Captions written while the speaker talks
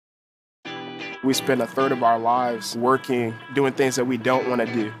We spend a third of our lives working, doing things that we don't want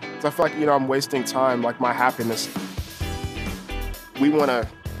to do. So I feel like, I'm wasting time, like my happiness. We want to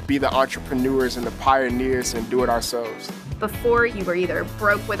be the entrepreneurs and the pioneers and do it ourselves. Before, you were either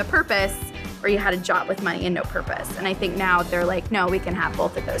broke with a purpose or you had a job with money and no purpose. And I think now they're like, no, we can have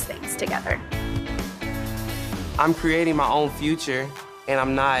both of those things together. I'm creating my own future, and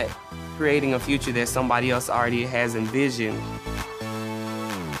I'm not creating a future that somebody else already has envisioned.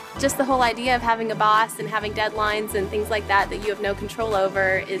 Just the whole idea of having a boss and having deadlines and things like that you have no control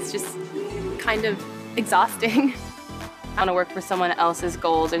over is just kind of exhausting. I want to work for someone else's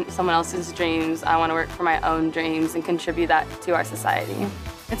goals and someone else's dreams. I want to work for my own dreams and contribute that to our society.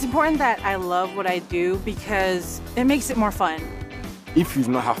 It's important that I love what I do because it makes it more fun. If you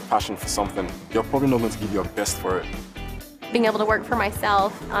do not have passion for something, you're probably not going to give your best for it. Being able to work for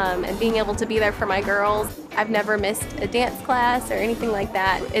myself and being able to be there for my girls. I've never missed a dance class or anything like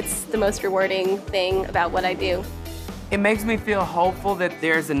that. It's the most rewarding thing about what I do. It makes me feel hopeful that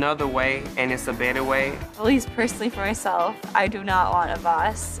there's another way, and it's a better way. At least personally for myself, I do not want a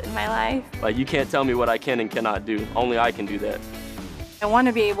boss in my life. Like, you can't tell me what I can and cannot do. Only I can do that. I want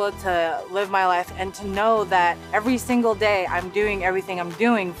to be able to live my life and to know that every single day I'm doing everything I'm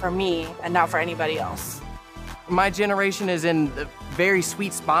doing for me and not for anybody else. My generation is in a very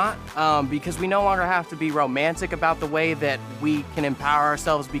sweet spot because we no longer have to be romantic about the way that we can empower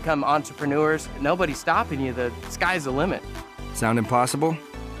ourselves, become entrepreneurs. Nobody's stopping you. The sky's the limit. Sound impossible?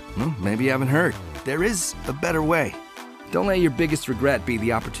 Well, maybe you haven't heard. There is a better way. Don't let your biggest regret be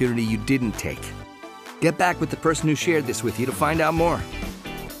the opportunity you didn't take. Get back with the person who shared this with you to find out more.